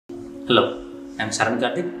Hello, I am Saran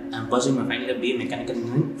Karthik. I am pursuing my final year BA Mechanical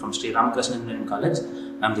Engineering from Sri Ramakrishna Engineering College.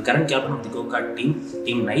 I am the current captain of the GoKart team,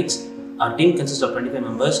 Team Knights. Our team consists of 25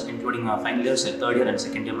 members, including our final year, third year, and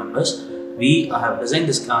second year members. We have designed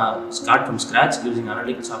this kart from scratch using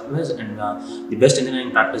analytical softwares and the best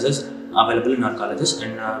engineering practices available in our colleges.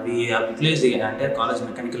 And we have utilized the entire college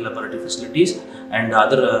mechanical laboratory facilities and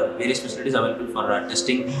other various facilities available for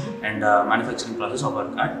testing and manufacturing process of our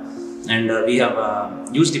kart. And we have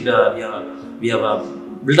used it. We have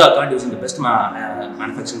built our kart using the best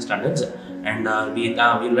manufacturing standards. And we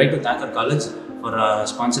would like to thank our college for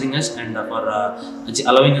sponsoring us and for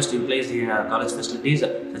allowing us to utilize the college facilities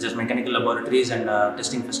such as mechanical laboratories and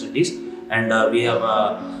testing facilities. And we have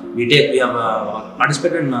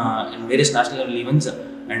participated in various national level events,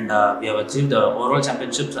 and we have achieved overall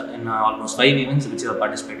championships in almost 5 events which we have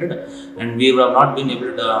participated. And we have not been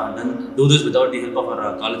able to do this without the help of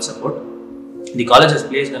our college support. The college has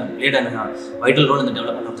played a vital role in the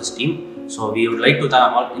development of this team. So we would like to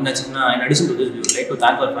thank, in addition to this, we would like to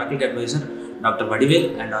thank our faculty advisor, Dr. Vadivel,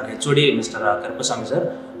 and our HOD, Mr. Karpasamy sir,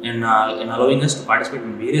 in allowing us to participate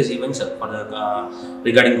in various events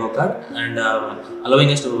regarding GoKart and allowing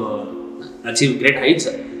us to achieve great heights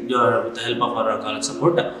with the help of our college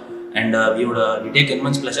support. And we take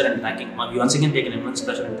immense pleasure in thanking. We once again take an immense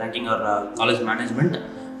pleasure in thanking our college management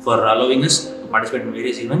for allowing us to participate in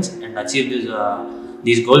various events and achieve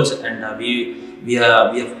these goals. And we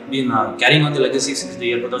have been carrying on the legacy since the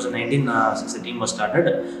year 2019, since the team was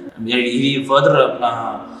started. We further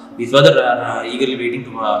are eagerly waiting to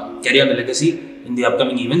carry on the legacy in the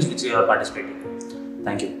upcoming events which we are participating.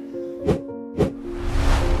 Thank you.